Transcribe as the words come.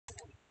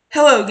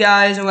Hello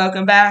guys and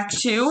welcome back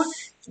to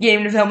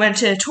Game Development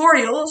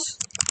Tutorials.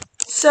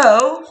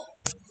 So,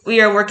 we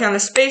are working on the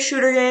space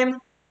shooter game.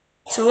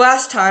 So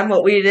last time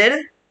what we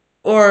did,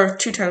 or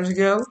 2 times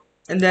ago,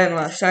 and then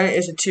last time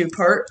is a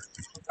 2-part.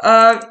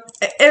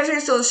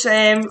 Everything's still the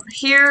same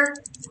here,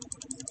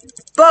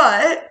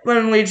 but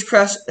when we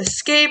press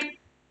escape,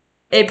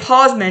 a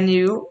pause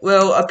menu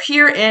will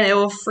appear and it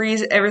will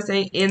freeze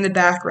everything in the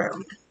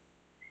background.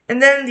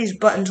 And then these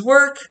buttons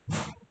work.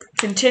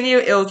 Continue,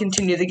 it will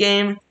continue the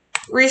game.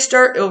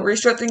 Restart, it will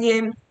restart the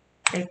game.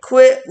 And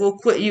quit will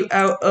quit you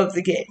out of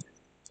the game.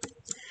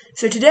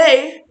 So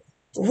today,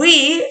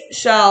 we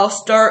shall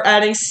start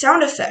adding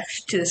sound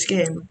effects to this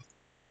game.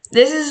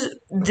 This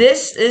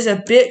is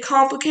a bit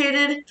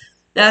complicated.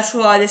 That's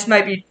why this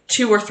might be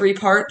 2 or 3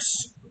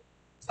 parts.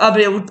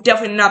 But it will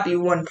definitely not be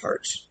 1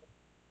 part.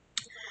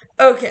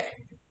 Okay,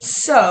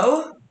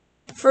 so,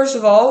 first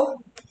of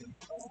all,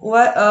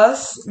 let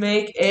us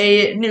make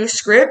a new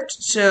script.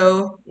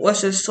 So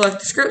let's just select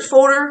the scripts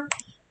folder,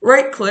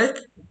 right click,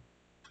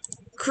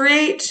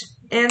 create,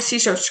 and C#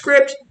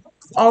 script.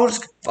 I'll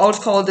just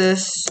call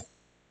this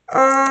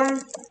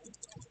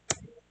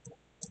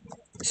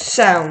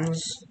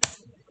sounds.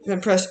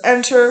 Then press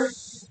enter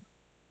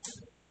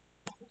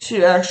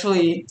to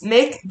actually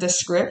make the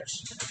script.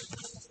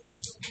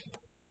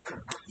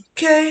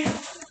 Okay.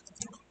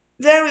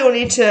 Then we will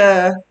need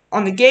to,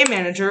 on the game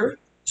manager,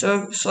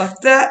 so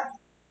select that.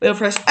 We'll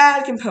press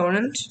add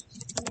component,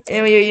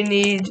 and we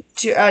need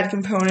to add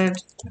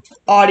component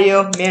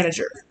audio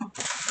manager.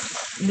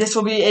 This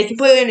will be a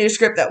completely new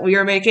script that we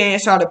are making.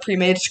 It's not a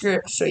pre-made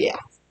script, so yeah.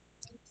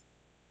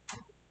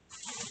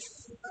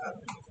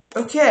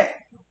 Okay.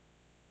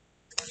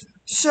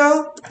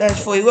 So,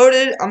 that's fully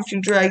loaded. I'm just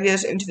going to drag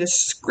this into the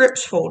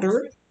scripts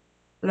folder,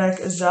 like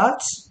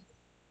that.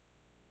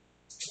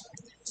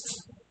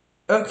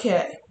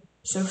 Okay.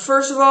 So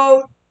first of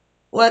all,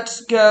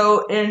 let's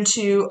go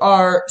into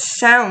our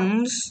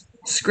sounds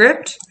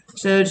script.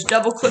 So just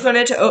double click on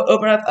it to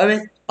open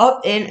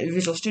up in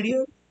Visual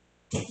Studio.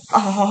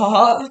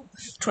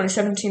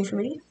 2017 for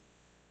me.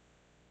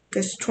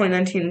 Because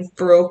 2019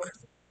 broke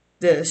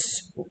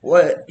this,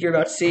 what you're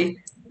about to see.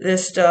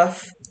 This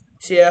stuff.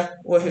 So yeah,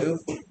 woohoo.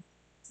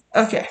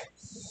 Okay.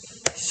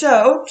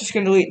 So, just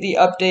going to delete the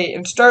update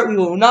and start. We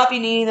will not be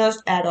needing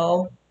those at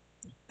all.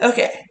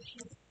 Okay.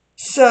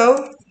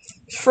 So,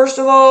 first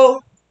of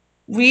all,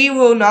 we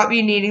will not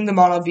be needing the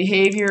model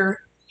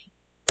behavior.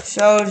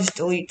 So, just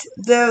delete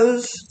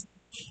those.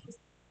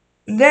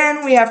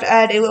 Then we have to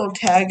add a little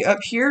tag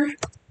up here.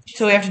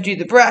 So we have to do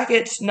the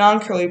brackets,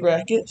 non-curly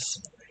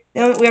brackets.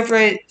 Then we have to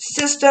write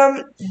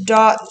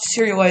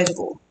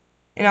system.serializable.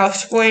 And I'll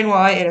explain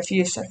why in a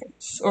few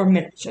seconds, or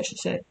minutes, I should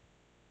say.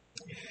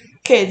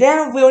 Okay,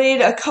 then we'll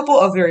need a couple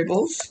of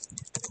variables.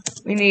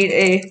 We need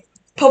a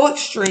public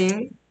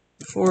string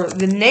for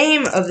the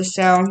name of the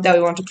sound that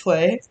we want to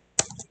play.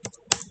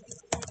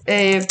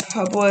 A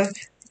public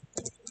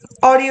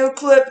audio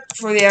clip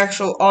for the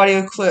actual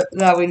audio clip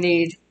that we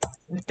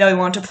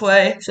want to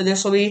play. So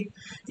this will be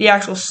the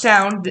actual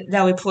sound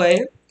that we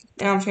play.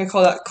 And I'm just going to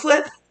call that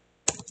clip.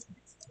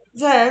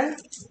 Then,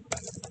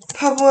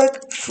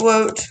 public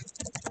float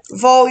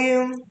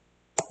volume.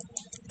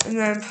 And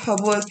then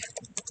public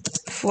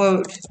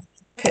float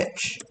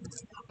pitch.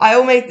 I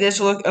will make this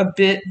look a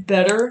bit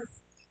better.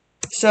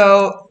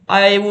 So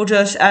I will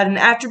just add an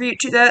attribute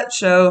to that.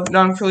 So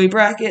non-curly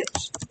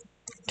brackets.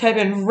 Type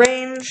in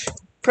range,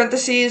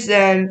 parentheses,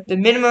 then the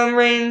minimum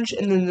range,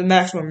 and then the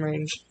maximum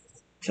range.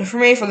 So for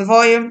me, for the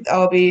volume, that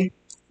will be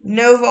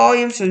no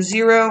volume, so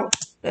 0.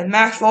 Then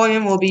max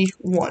volume will be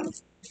 1.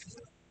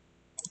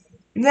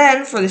 And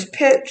then for this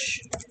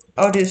pitch,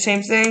 I'll do the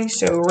same thing,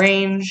 so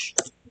range.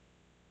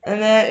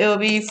 And then it will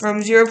be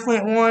from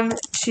 0.1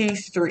 to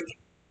 3.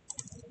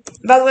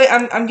 By the way,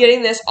 I'm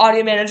getting this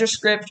audio manager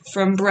script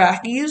from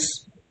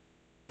Brackies.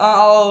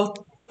 I'll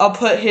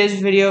put his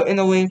video in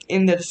the link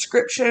in the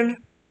description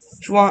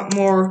if you want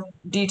more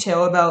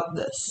detail about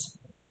this.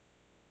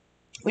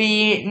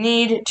 We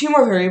need 2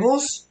 more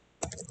variables.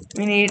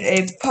 We need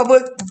a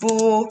public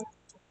bool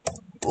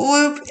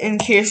loop in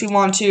case we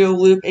want to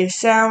loop a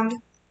sound.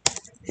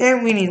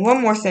 And we need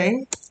one more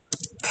thing.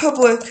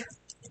 Public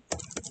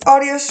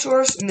audio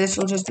source, and this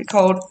will just be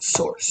called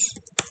source.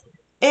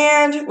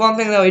 And one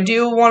thing that we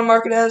do want to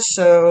mark it as,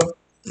 so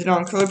the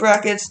non-curly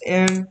brackets,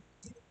 and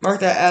mark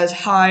that as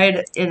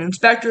hide in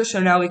inspector, so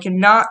now we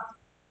cannot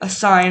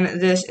assign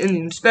this in the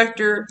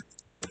inspector,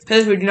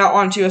 because we do not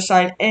want to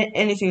assign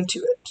anything to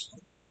it.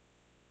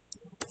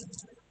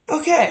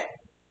 Okay,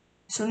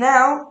 so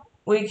now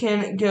we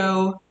can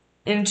go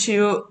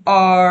into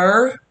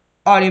our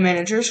audio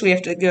manager. So we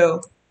have to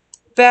go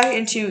back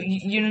into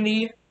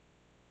Unity,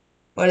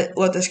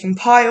 let this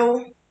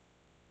compile.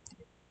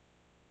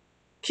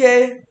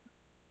 Okay,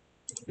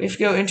 we have to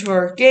go into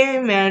our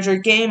game manager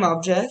game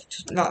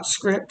object, not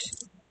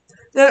script.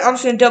 Then I'm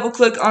just going to double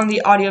click on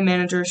the audio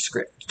manager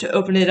script to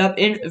open it up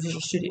in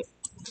Visual Studio.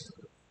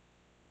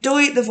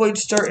 Delete the void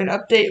start and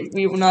update.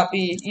 We will not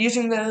be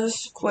using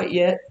those quite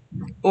yet,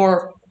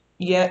 or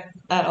yet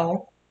at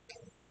all.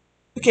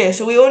 Okay,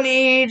 so we will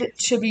need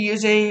to be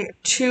using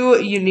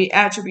 2 unique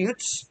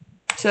attributes.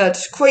 So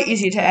that's quite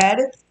easy to add.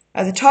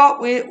 At the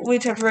top, we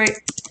have to write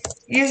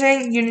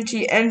using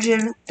Unity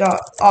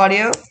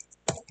engine.audio.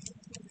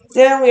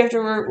 Then we have to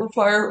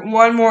require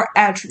one more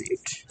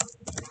attribute.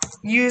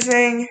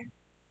 Using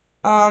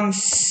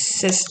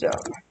system.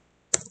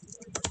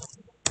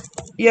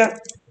 Yep.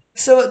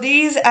 So what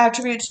these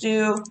attributes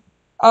do,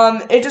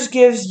 it just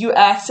gives you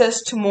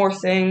access to more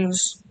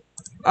things.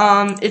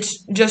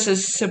 It's just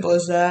as simple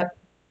as that.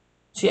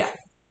 So yeah.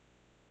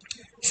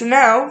 So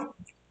now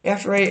you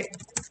have to write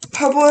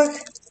public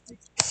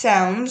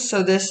sounds.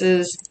 So this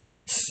is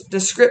the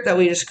script that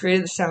we just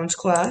created, the sounds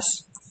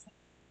class.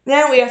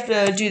 Then we have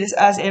to do this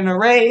as an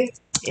array,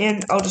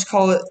 and I'll just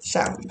call it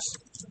sounds.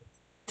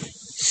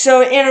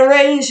 So an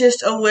array is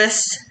just a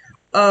list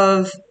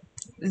of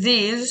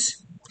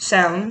these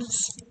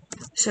sounds.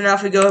 So now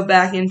if we go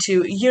back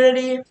into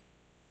Unity,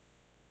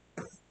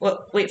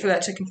 wait for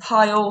that to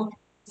compile.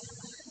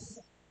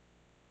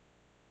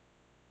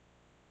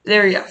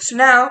 There we go. So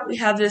now we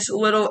have this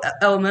little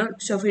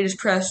element. So if we just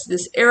press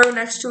this arrow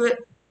next to it,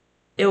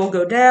 it will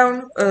go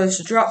down, or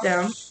there's a drop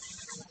down.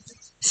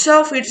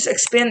 So if we just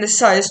expand the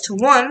size to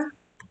 1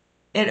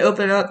 and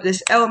open up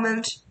this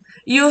element,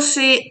 you'll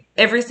see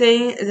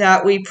everything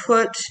that we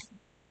put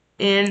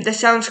in the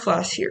sounds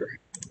class here.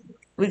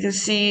 We can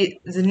see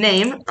the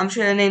name. I'm just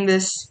going to name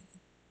this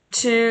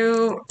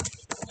to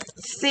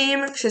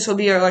theme, because this will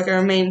be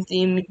our main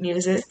theme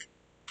music.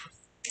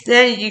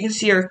 Then you can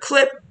see our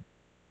clip.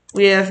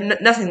 We have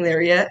nothing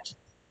there yet.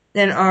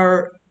 Then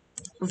our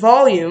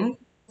volume,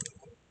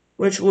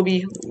 which will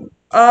be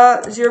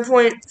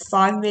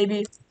 0.5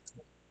 maybe.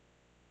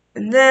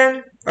 And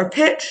then our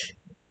pitch,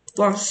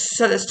 we want to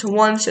set this to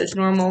 1 so it's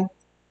normal.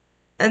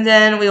 And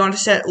then we want to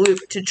set loop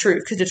to true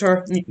because it's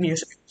our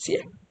music. So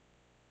yeah.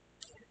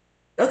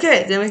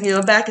 Okay, then we can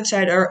go back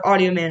inside our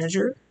audio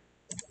manager.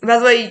 And by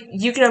the way,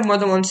 you can have more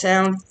than one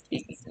sound.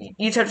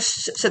 You just have to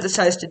set the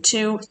size to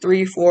 2,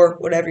 3, 4,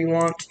 whatever you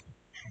want.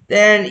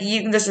 Then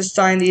you can just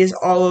assign these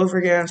all over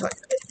again. So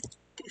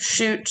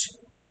shoot.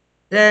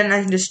 Then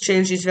I can just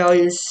change these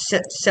values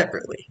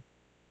separately.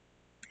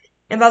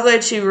 And by the way,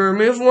 to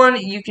remove one,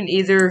 you can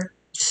either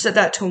set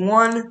that to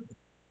 1,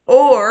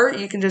 or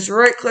you can just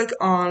right-click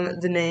on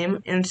the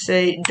name and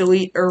say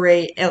delete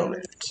array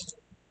element.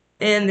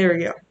 And there we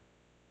go.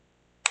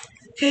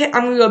 Okay,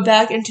 I'm going to go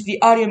back into the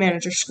audio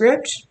manager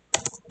script.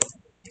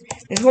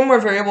 There's one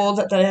more variable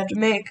that I have to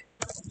make.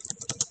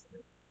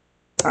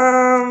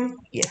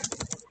 Yeah.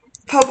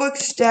 Public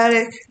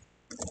static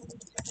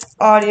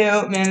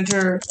audio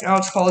manager, and I'll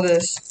just call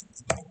this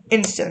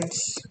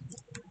instance.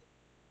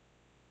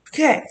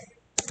 Okay.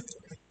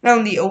 Now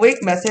in the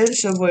awake method,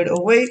 so void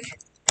awake.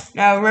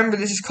 Now remember,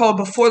 this is called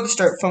before the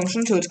start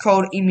function, so it's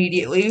called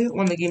immediately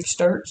when the game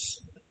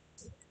starts.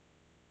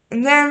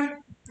 And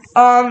then,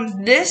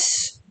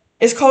 this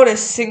is called a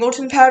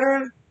singleton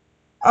pattern.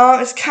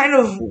 It's kind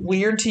of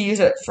weird to use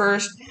at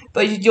first,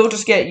 but you'll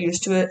just get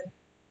used to it.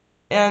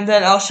 And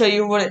then I'll show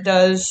you what it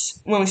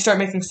does when we start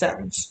making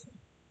sounds.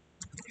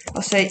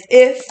 I'll say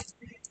if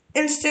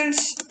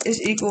instance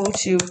is equal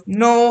to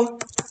null,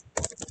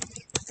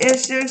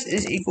 instance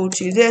is equal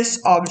to this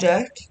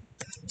object.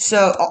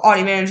 So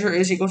audio manager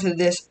is equal to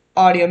this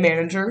audio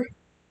manager.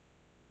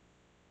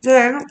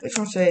 Then it's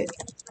going to say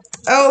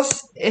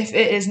else if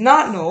it is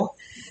not null.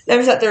 That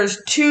means that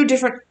there's 2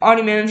 different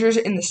audio managers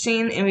in the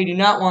scene, and we do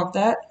not want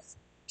that.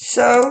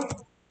 So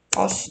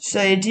I'll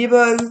say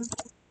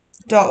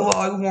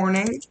debug.log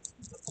warning.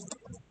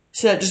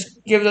 So that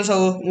just gives us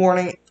a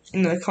warning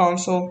in the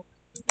console.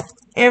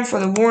 And for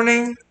the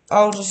warning,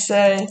 I'll just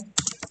say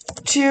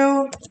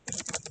 2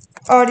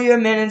 audio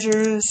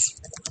managers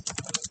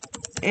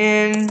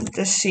in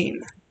the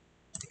scene.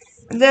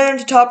 And then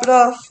to top it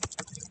off,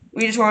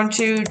 we just want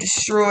to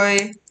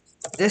destroy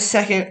the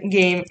second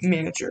game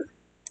manager.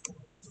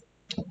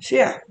 So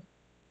yeah.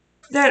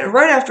 Then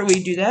right after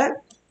we do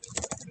that,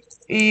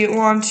 we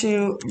want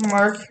to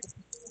mark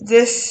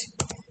this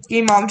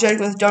game object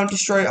with don't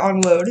destroy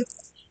on load.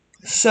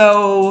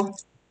 So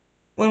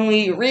when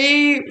we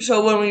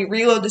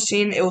reload the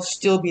scene, it will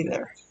still be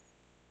there.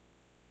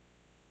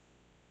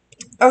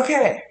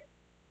 Okay.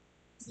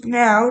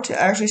 Now to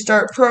actually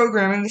start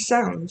programming the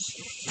sounds.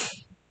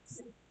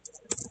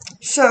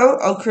 So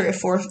I'll create a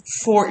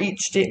for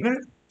each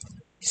statement.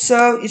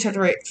 So you just have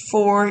to write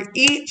for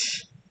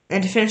each,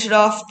 and to finish it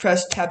off,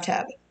 press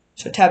tab.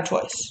 So tab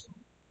twice.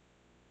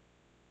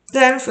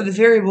 Then for the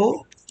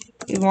variable,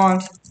 we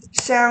want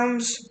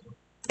sounds,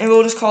 and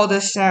we'll just call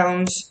this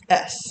sounds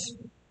S,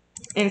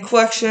 in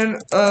collection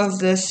of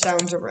this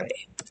sounds array.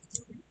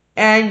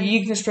 And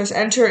you can just press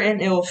enter,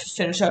 and it will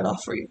finish that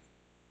off for you.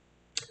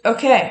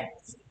 Okay,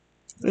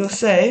 we'll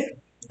say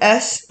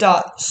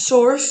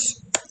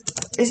s.source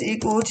is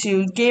equal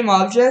to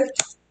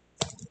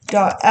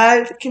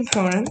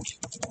GameObject.addComponent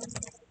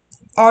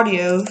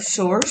audio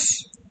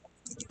source.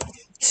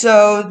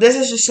 So this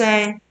is just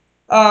saying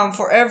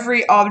for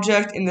every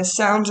object in the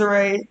sounds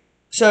array.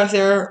 So if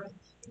there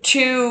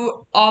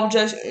two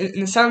objects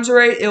in the sounds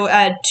array, it will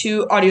add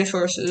two audio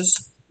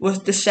sources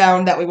with the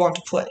sound that we want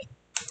to play.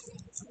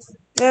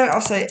 Then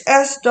I'll say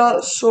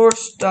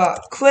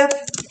s.source.clip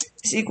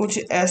is equal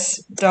to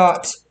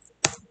s.clip,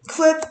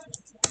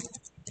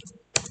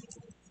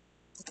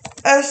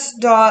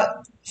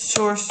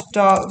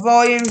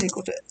 s.source.volume is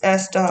equal to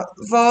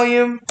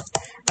s.volume.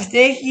 I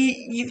think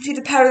you see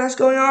the pattern that's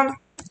going on.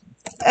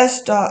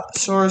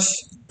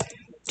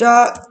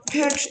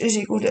 s.source.pitch is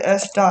equal to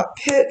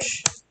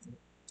s.pitch.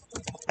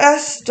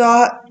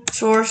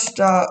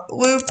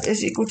 s.source.loop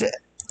is equal to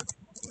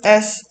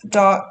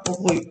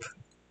s.loop.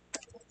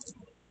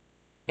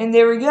 And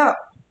there we go.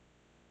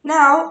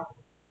 Now,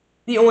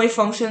 the only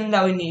function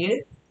that we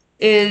need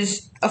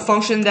is a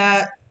function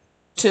to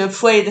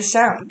play the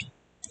sound.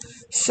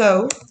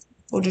 So,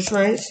 we'll just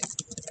write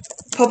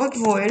public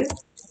void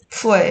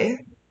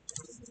play.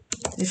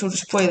 This will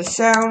just play the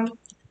sound.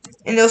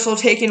 And this will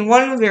take in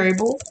one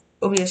variable.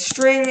 It will be a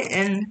string,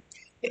 and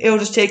it will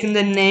just take in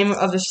the name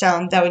of the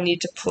sound that we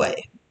need to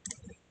play.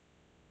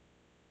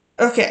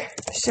 Okay,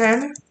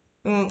 then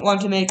we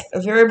want to make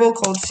a variable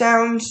called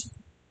sounds.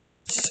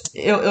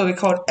 It'll be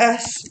called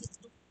s.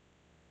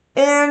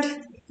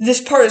 And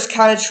this part is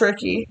kind of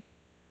tricky.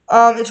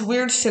 It's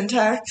weird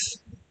syntax,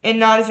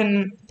 and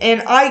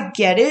I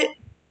get it,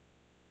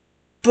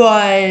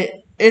 but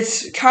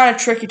it's kind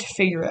of tricky to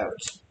figure out.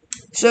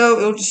 So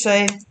it'll just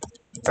say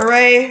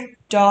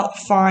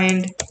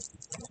array.find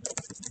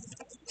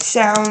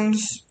sound,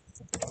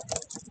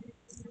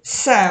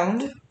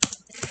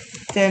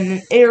 then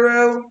an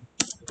arrow,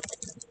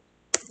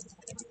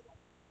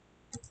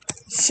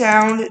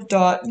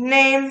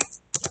 sound.name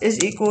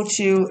is equal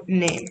to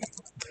name.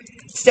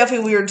 It's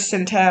definitely weird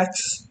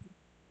syntax.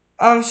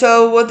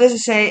 So what this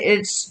is saying,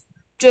 it's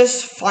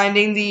just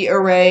finding the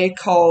array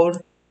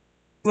called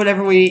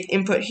whatever we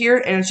input here,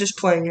 and it's just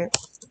playing it.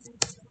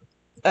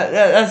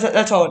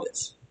 That's all it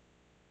is.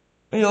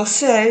 You'll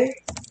say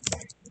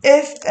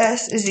if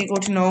s is equal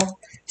to null.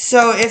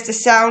 So if the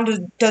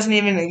sound doesn't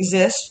even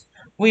exist,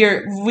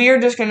 we're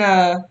just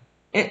gonna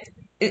in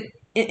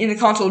the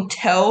console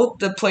tell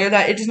the player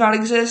that it does not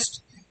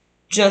exist,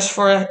 just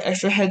for an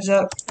extra heads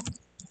up.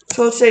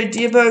 So let's say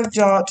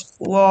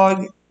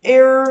debug.log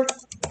error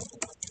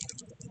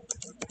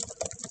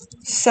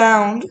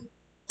sound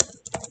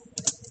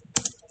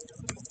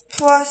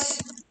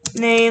plus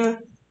name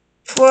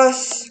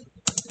plus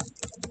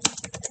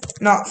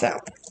not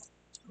found.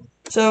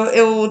 So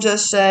it will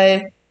just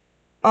say,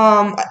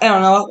 I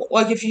don't know,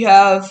 like if you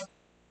have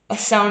a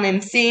sound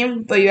named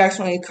theme, but you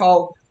accidentally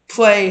call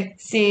play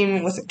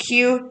theme with a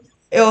Q,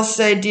 it will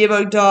say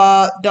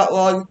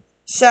debug.log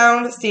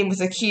sound theme with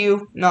a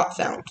Q not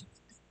found.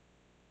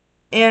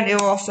 And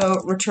it will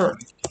also return.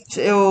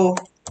 So it will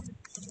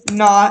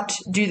not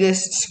do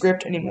this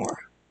script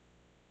anymore.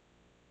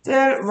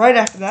 Then right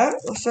after that,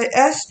 we'll say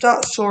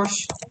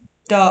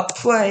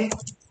s.source.play,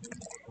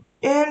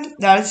 and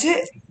that is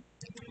it.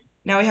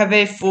 Now we have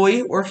a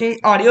fully working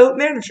audio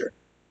manager.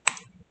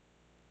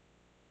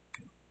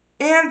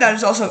 And that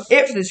is also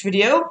it for this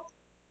video.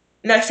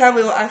 Next time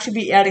we will actually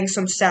be adding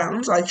some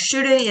sounds like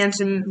shooting and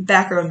some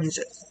background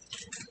music.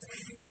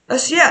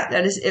 So yeah,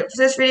 that is it for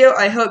this video.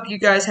 I hope you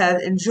guys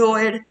have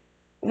enjoyed.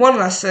 One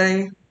last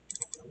thing,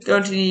 go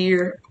into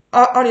your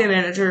audio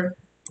manager,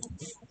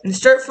 and the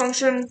start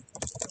function,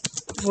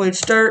 void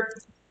start,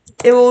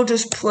 it will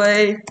just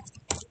play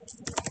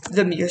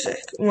the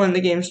music when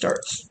the game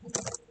starts.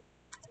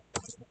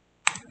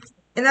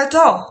 And that's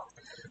all.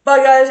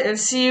 Bye guys, and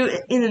see you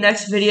in the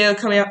next video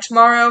coming out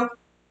tomorrow,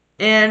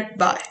 and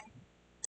bye.